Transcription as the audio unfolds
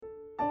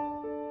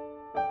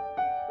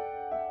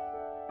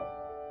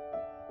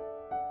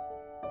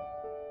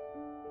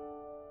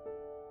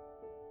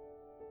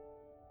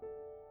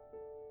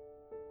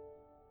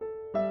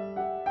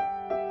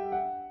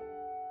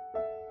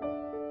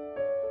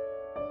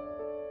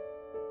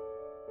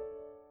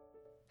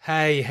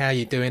Hey, how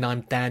you doing?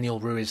 I'm Daniel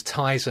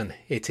Ruiz-Tyson.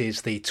 It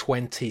is the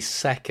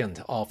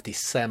 22nd of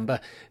December,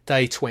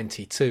 day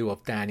 22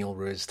 of Daniel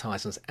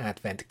Ruiz-Tyson's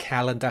Advent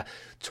Calendar,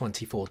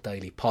 24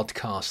 daily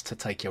podcasts to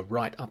take you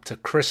right up to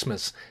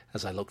Christmas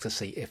as I look to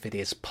see if it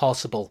is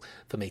possible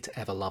for me to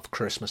ever love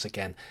Christmas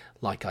again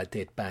like I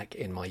did back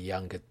in my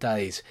younger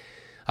days.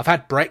 I've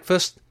had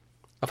breakfast,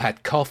 I've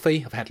had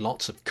coffee, I've had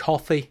lots of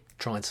coffee,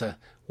 trying to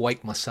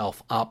wake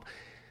myself up,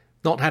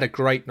 not had a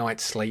great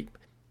night's sleep.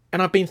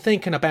 And I've been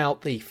thinking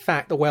about the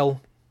fact that, well,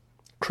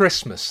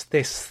 Christmas,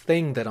 this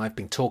thing that I've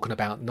been talking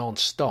about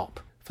non-stop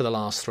for the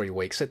last 3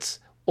 weeks, it's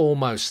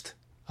almost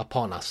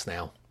upon us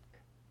now.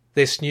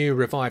 This new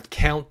revived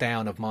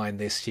countdown of mine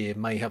this year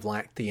may have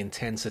lacked the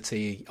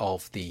intensity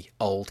of the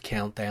old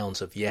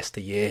countdowns of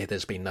yesteryear.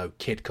 There's been no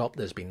Kid Cop,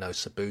 there's been no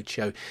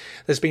Subbuteo,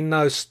 there's been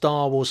no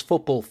Star Wars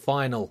football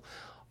final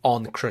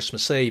on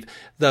Christmas Eve,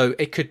 though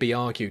it could be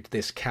argued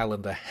this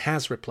calendar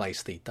has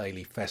replaced the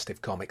daily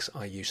festive comics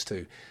I used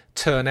to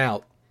turn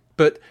out.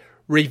 But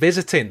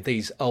revisiting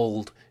these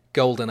old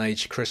Golden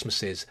Age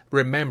Christmases,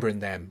 remembering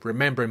them,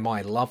 remembering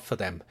my love for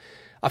them,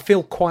 I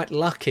feel quite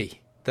lucky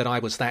that I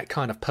was that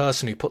kind of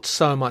person who put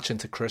so much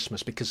into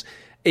Christmas, because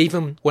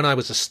even when I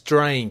was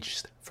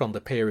estranged from the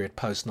period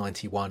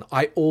post-91,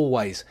 I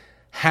always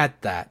had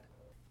that.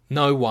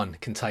 No one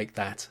can take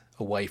that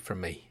away from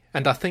me.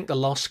 And I think the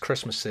lost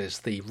Christmases,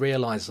 the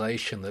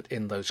realisation that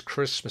in those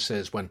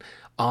Christmases when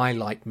I,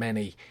 like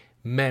many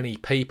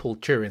people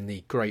during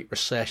the Great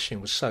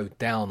Recession, was so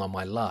down on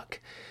my luck,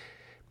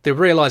 the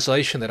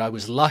realisation that I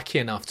was lucky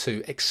enough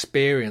to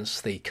experience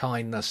the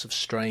kindness of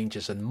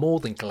strangers and more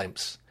than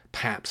glimpse,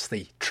 perhaps,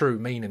 the true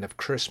meaning of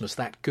Christmas,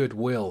 that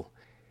goodwill,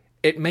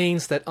 it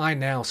means that I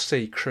now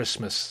see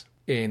Christmas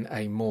in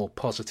a more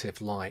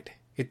positive light.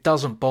 It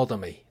doesn't bother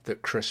me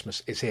that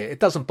Christmas is here. It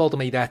doesn't bother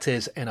me, that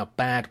is, in a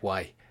bad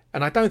way.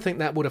 And I don't think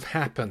that would have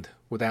happened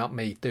without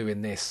me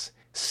doing this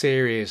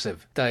series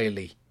of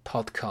daily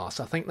podcasts.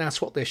 I think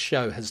that's what this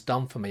show has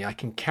done for me. I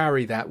can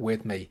carry that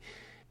with me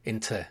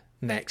into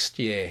next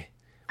year.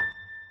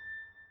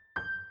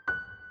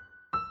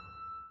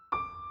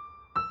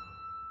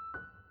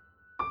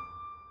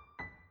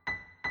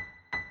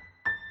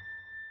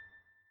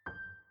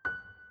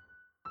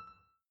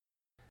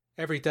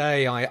 Every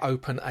day I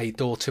open a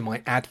door to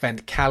my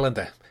Advent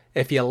calendar.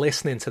 If you're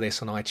listening to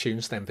this on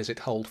iTunes, then visit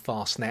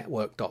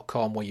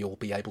holdfastnetwork.com, where you'll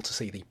be able to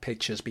see the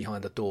pictures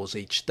behind the doors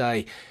each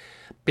day.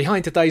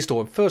 Behind today's door,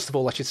 and first of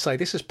all I should say,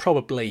 this is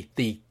probably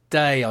the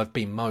day I've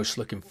been most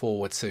looking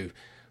forward to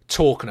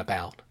talking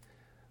about.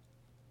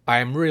 I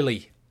am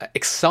really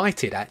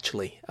excited,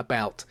 actually,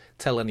 about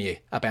telling you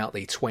about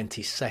the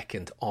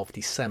 22nd of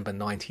December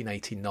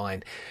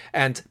 1989.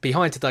 And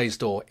behind today's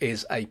door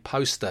is a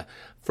poster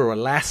for a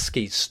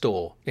Lasky's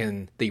store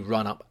in the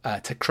run-up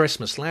to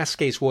Christmas.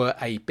 Lasky's were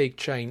a big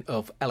chain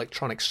of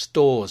electronic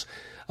stores,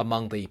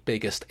 among the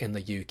biggest in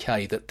the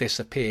UK, that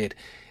disappeared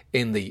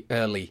in the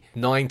early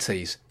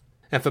 90s.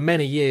 And for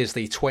many years,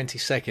 the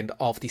 22nd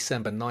of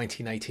December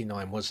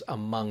 1989 was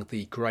among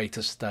the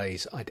greatest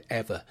days I'd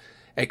ever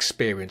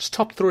experienced.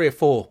 Top 3 or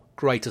 4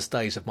 greatest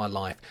days of my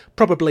life,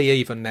 probably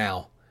even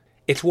now.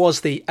 It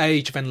was the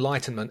age of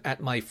enlightenment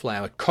at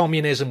Mayflower.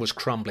 Communism was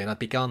crumbling. I'd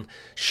begun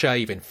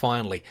shaving,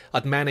 finally.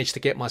 I'd managed to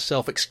get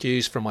myself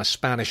excused from my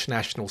Spanish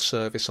National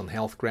Service on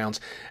health grounds,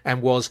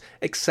 and was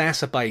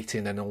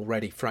exacerbating an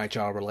already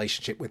fragile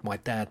relationship with my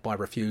dad by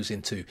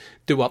refusing to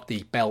do up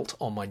the belt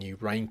on my new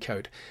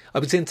raincoat. I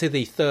was into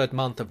the 3rd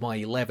month of my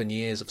 11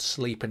 years of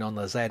sleeping on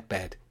the Z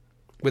bed.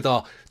 With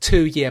our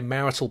 2-year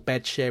marital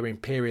bed-sharing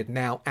period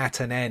now at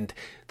an end,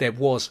 there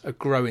was a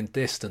growing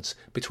distance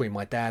between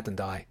my dad and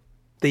I.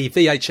 The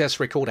VHS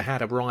recorder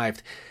had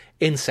arrived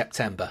in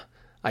September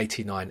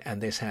 89,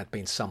 and this had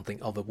been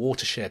something of a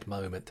watershed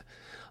moment.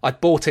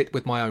 I'd bought it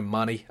with my own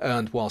money,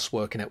 earned whilst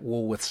working at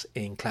Woolworths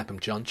in Clapham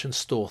Junction,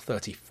 store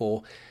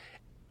 34.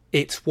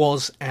 It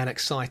was an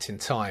exciting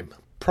time,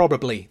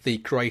 probably the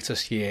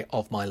greatest year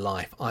of my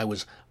life. I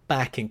was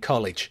back in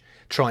college,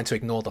 trying to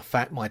ignore the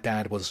fact my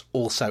dad was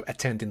also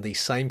attending the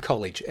same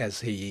college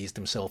as he eased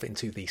himself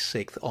into the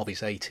 6th of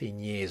his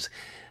 18 years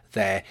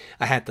there.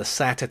 I had the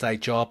Saturday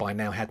job. I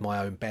now had my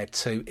own bed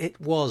too.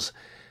 It was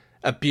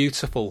a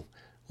beautiful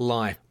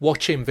life.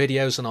 Watching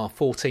videos on our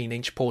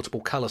 14-inch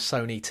portable colour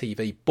Sony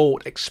TV,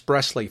 bought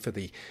expressly for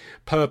the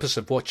purpose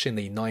of watching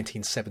the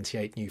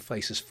 1978 New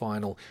Faces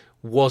final,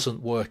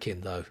 wasn't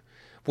working though.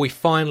 We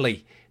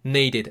finally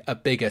needed a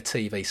bigger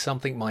TV,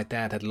 something my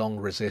dad had long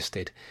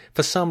resisted.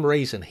 For some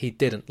reason he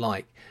didn't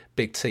like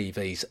big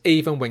TVs.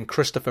 Even when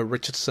Christopher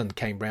Richardson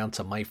came round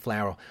to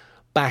Mayflower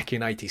back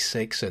in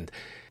 86 and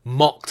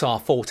mocked our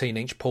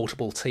 14-inch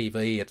portable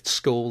TV at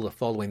school the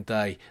following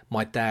day,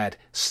 my dad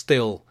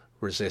still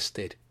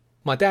resisted.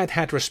 My dad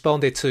had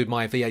responded to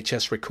my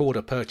VHS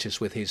recorder purchase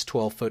with his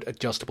 12-foot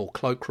adjustable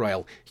cloak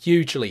rail,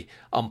 hugely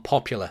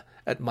unpopular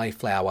at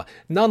Mayflower.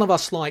 None of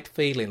us liked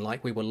feeling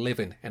like we were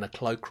living in a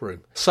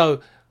cloakroom.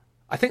 So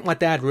I think my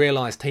dad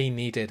realised he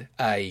needed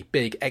a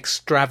big,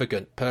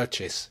 extravagant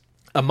purchase.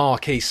 a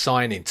marquee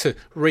signing to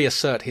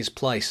reassert his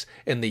place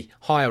in the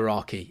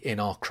hierarchy in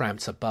our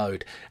cramped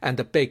abode, and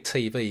a big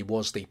TV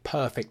was the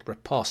perfect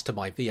riposte to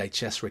my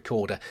VHS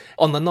recorder.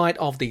 On the night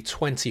of the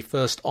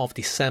 21st of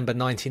December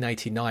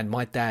 1989,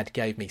 my dad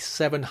gave me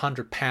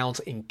 £700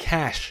 in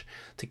cash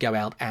to go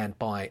out and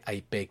buy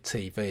a big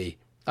TV.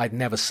 I'd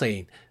never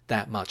seen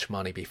that much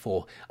money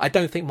before. I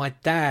don't think my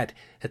dad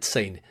had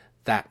seen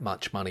that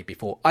much money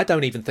before. I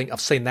don't even think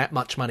I've seen that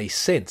much money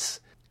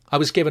since. I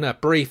was given a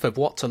brief of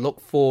what to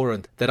look for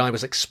and that I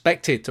was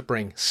expected to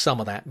bring some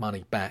of that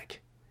money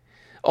back.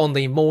 On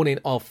the morning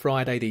of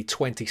Friday the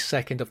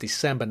 22nd of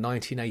December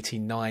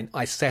 1989,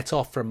 I set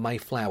off from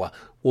Mayflower,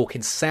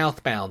 walking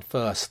southbound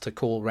first to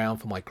call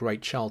round for my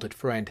great childhood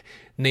friend,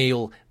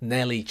 Neil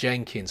Nellie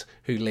Jenkins,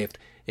 who lived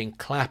in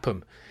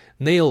Clapham.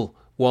 Neil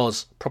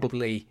was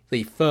probably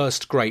the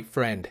first great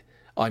friend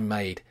I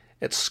made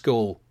at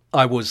school.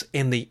 I was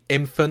in the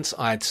infants.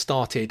 I had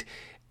started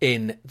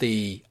in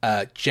the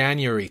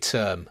January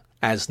term,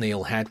 as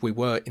Neil had. We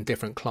were in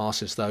different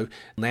classes, though.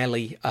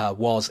 Nellie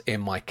was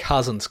in my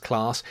cousin's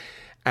class,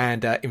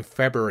 and in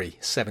February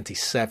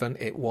 1977,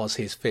 it was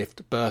his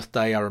 5th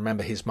birthday. I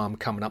remember his mum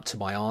coming up to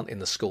my aunt in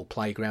the school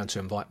playground to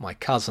invite my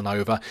cousin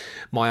over.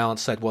 My aunt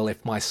said, well,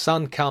 if my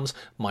son comes,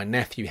 my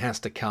nephew has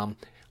to come.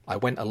 I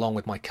went along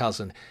with my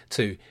cousin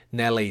to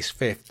Nellie's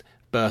 5th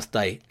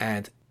birthday,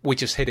 and we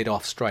just hit it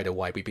off straight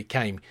away. We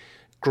became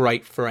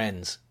great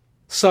friends.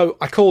 So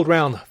I called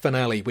round for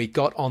Nellie. We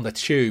got on the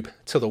tube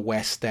to the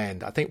West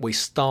End. I think we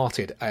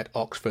started at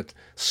Oxford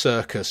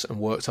Circus and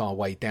worked our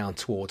way down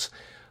towards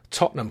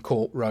Tottenham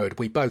Court Road.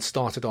 We both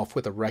started off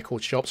with the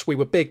record shops. We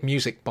were big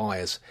music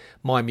buyers.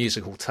 My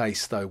musical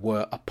tastes, though,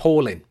 were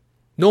appalling.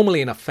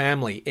 Normally in a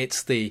family,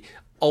 it's the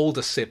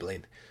older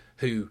sibling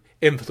who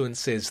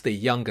influences the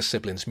younger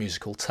sibling's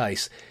musical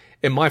taste.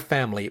 In my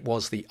family, it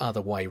was the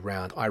other way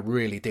round. I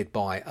really did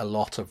buy a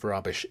lot of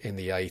rubbish in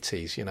the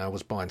 80s. You know, I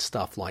was buying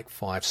stuff like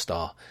Five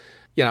Star.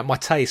 You know, my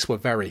tastes were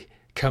very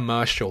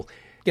commercial.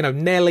 You know,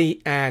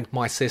 Nellie and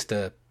my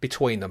sister,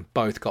 between them,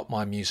 both got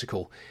my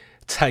musical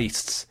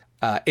tastes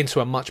into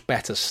a much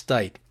better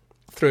state.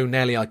 Through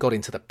Nellie, I got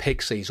into the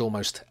Pixies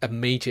almost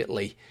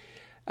immediately.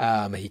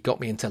 He got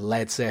me into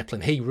Led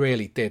Zeppelin. He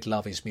really did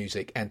love his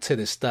music, and to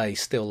this day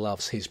still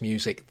loves his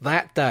music.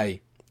 That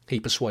day, he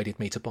persuaded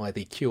me to buy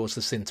The Cure's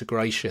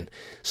Disintegration,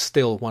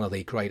 still one of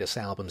the greatest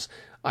albums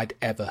I'd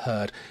ever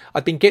heard.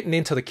 I'd been getting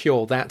into The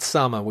Cure that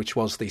summer, which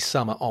was the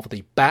summer of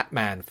the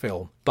Batman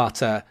film,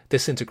 but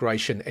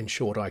Disintegration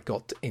ensured I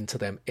got into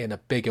them in a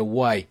bigger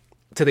way.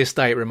 To this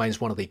day, it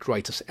remains one of the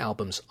greatest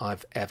albums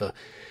I've ever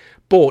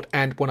bought,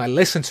 and when I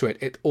listen to it,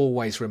 it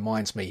always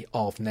reminds me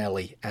of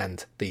Nellie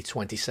and the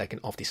 22nd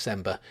of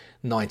December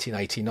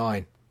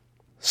 1989.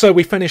 So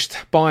we finished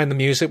buying the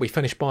music, we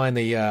finished buying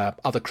the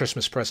other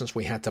Christmas presents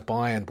we had to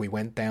buy, and we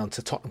went down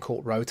to Tottenham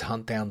Court Road to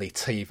hunt down the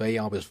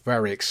TV. I was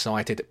very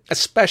excited,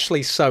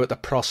 especially so at the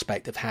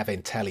prospect of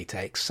having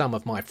Teletext. Some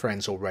of my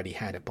friends already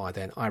had it by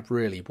then. I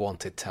really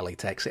wanted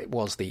Teletext. It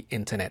was the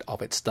internet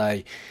of its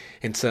day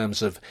in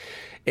terms of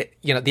it,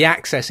 you know, the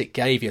access it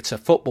gave you to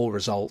football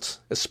results,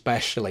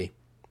 especially.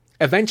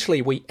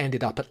 Eventually we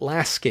ended up at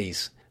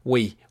Lasky's.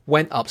 We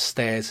went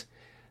upstairs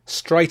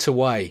straight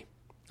away.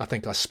 I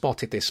think I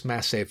spotted this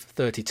massive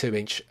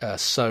 32-inch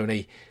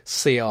Sony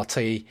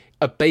CRT,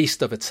 a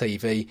beast of a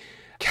TV,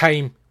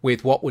 came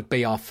with what would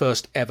be our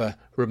first ever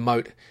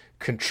remote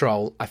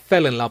control. I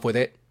fell in love with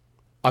it.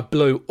 I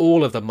blew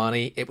all of the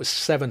money. It was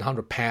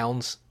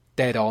 £700,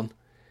 dead on.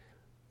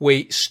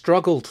 We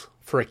struggled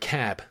for a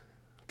cab.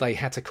 They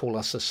had to call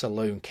us a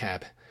saloon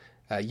cab.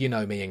 You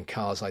know me in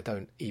cars, I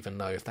don't even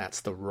know if that's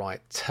the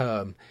right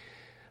term.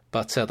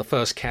 But the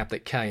first cab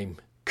that came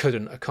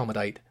couldn't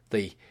accommodate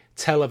the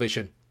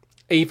television.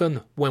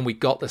 Even when we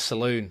got the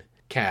saloon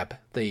cab,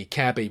 the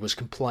cabbie was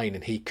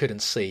complaining he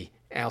couldn't see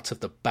out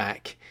of the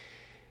back.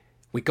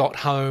 We got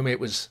home, it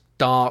was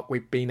dark,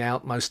 we'd been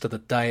out most of the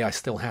day, I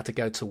still had to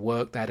go to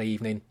work that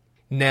evening.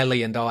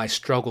 Nellie and I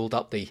struggled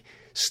up the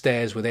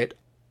stairs with it.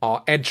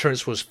 Our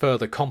entrance was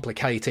further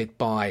complicated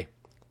by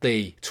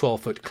the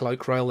 12-foot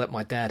cloak rail that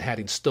my dad had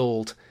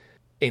installed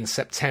in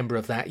September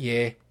of that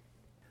year.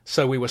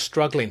 So we were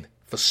struggling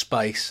for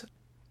space.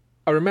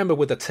 I remember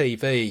with the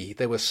TV,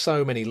 there were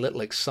so many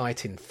little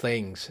exciting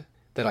things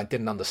that I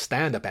didn't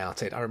understand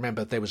about it. I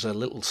remember there was a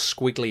little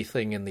squiggly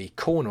thing in the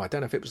corner. I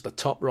don't know if it was the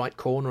top right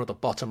corner or the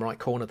bottom right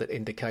corner that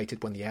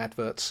indicated when the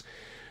adverts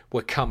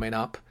were coming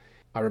up.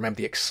 I remember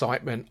the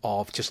excitement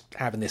of just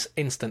having this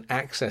instant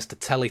access to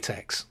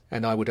teletext.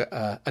 And I would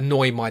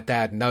annoy my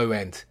dad no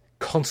end,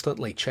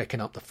 constantly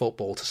checking up the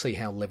football to see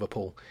how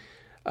Liverpool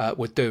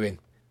were doing.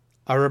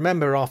 I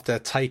remember after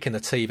taking the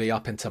TV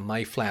up into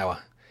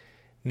Mayflower,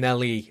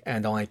 Nellie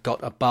and I got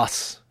a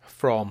bus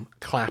from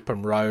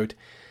Clapham Road.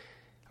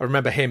 I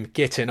remember him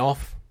getting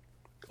off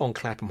on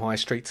Clapham High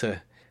Street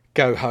to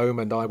go home,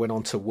 and I went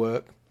on to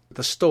work.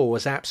 The store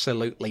was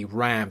absolutely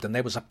rammed, and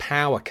there was a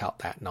power cut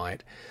that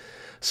night.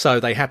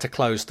 So they had to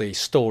close the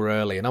store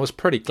early, and I was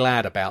pretty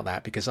glad about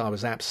that because I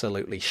was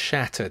absolutely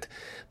shattered.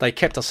 They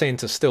kept us in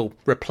to still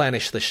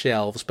replenish the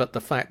shelves, but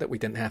the fact that we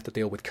didn't have to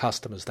deal with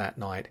customers that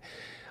night,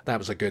 that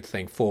was a good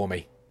thing for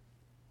me.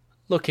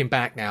 Looking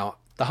back now,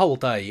 the whole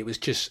day it was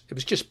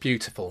just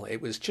beautiful.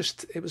 It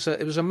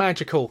was a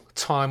magical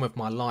time of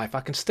my life.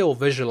 I can still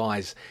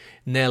visualize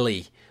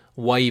Nelly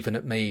waving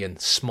at me and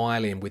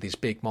smiling with his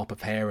big mop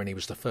of hair, and he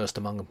was the first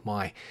among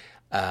my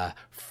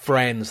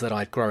friends that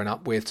I'd grown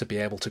up with to be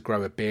able to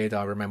grow a beard.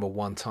 I remember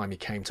one time he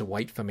came to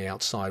wait for me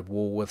outside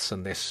Woolworths,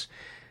 and this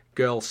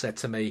girl said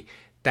to me,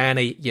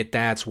 "Danny, your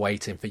dad's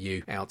waiting for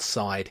you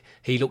outside.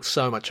 He looked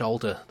so much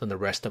older than the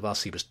rest of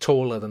us. He was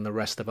taller than the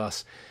rest of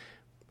us."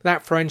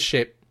 That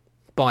friendship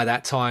by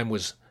that time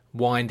was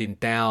winding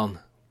down.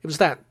 It was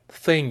that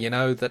thing,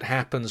 that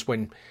happens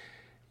when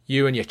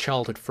you and your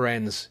childhood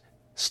friends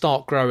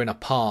start growing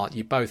apart.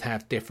 You both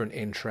have different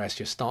interests.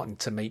 You're starting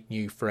to meet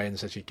new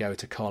friends as you go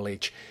to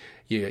college.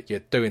 You're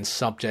doing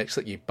subjects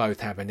that you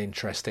both have an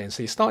interest in.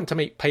 So you're starting to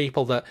meet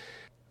people that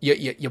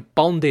you're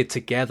bonded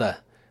together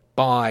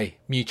by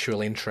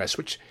mutual interests,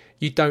 which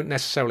you don't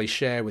necessarily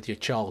share with your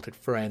childhood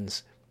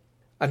friends.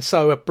 And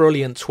so a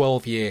brilliant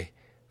 12-year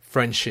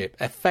friendship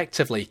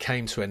effectively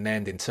came to an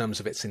end in terms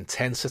of its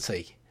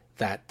intensity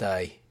that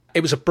day.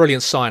 It was a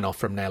brilliant sign-off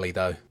from Nelly,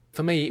 though.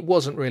 For me, it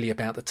wasn't really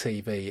about the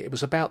TV. It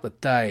was about the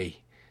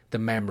day, the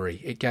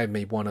memory. It gave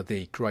me one of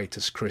the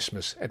greatest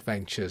Christmas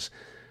adventures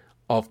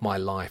of my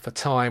life, a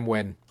time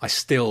when I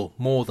still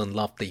more than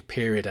loved the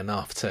period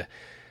enough to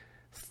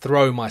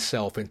throw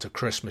myself into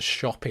Christmas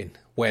shopping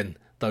when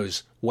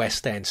those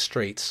West End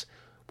streets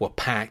were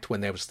packed,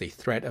 when there was the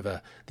threat of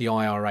the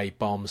IRA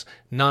bombs.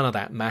 None of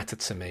that mattered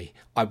to me.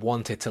 I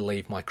wanted to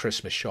leave my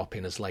Christmas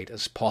shopping as late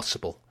as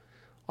possible.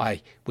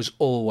 I was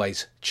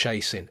always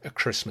chasing a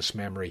Christmas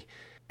memory,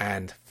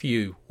 and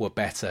few were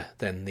better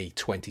than the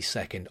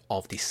 22nd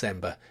of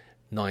December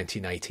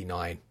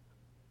 1989.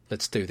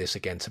 Let's do this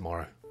again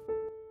tomorrow.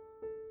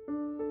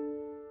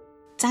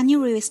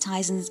 Daniel Lewis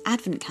Tyson's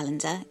Advent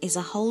Calendar is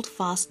a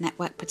Holdfast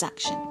Network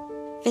production.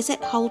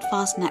 Visit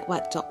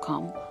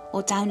holdfastnetwork.com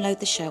or download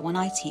the show on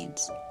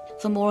iTunes.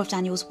 For more of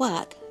Daniel's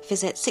work,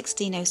 visit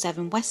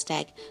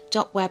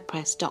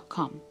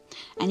 1607westegg.wordpress.com,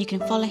 and you can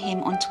follow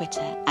him on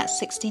Twitter at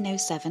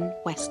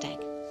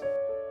 1607westegg.